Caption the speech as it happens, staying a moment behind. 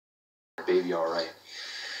Baby, all right.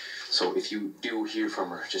 So if you do hear from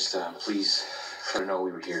her, just please let her know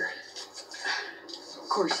we were here. Of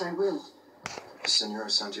course I will. Senora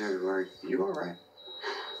Santiago, are you all right?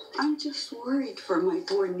 I'm just worried for my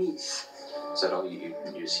poor niece. Is that all? You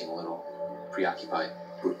just seem a little preoccupied.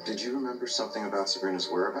 Did you remember something about Sabrina's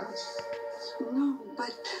whereabouts? No,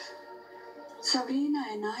 but Sabrina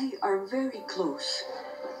and I are very close.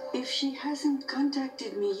 If she hasn't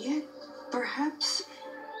contacted me yet, perhaps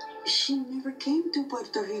she never came to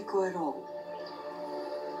Puerto Rico at all.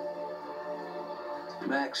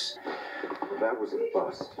 Max, that was a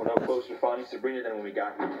bust. We're no closer to finding Sabrina than when we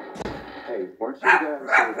got here. Hey, weren't you the guy who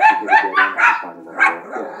said that you did a dead end and just find another way?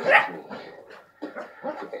 Yeah, that's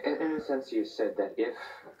me. In a sense, you said that if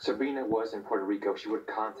Sabrina was in Puerto Rico, she would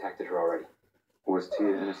have contacted her already. Was Tia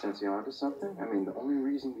Innocencio onto something? I mean, the only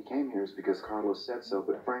reason we came here is because Carlos said so,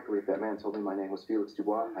 but frankly, if that man told me my name was Felix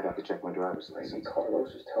Dubois, I'd have to check my driver's license. Maybe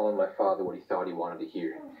Carlos was telling my father what he thought he wanted to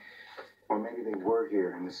hear. Or maybe they were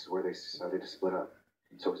here, and this is where they decided to split up.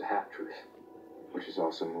 So it's a half-truth. Which is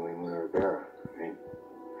also muy Rivera. I mean,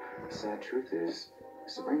 the sad truth is,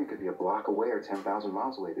 Sabrina could be a block away or 10,000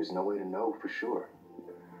 miles away. There's no way to know for sure.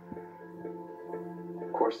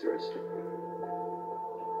 Of course there is.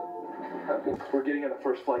 We're getting on the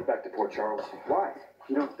first flight back to Port Charles. Why?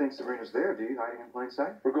 You don't think Sabrina's there, do you? Hiding in plain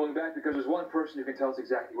sight? We're going back because there's one person who can tell us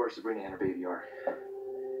exactly where Sabrina and her baby are.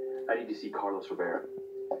 I need to see Carlos Rivera.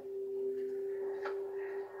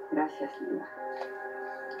 Gracias, Linda.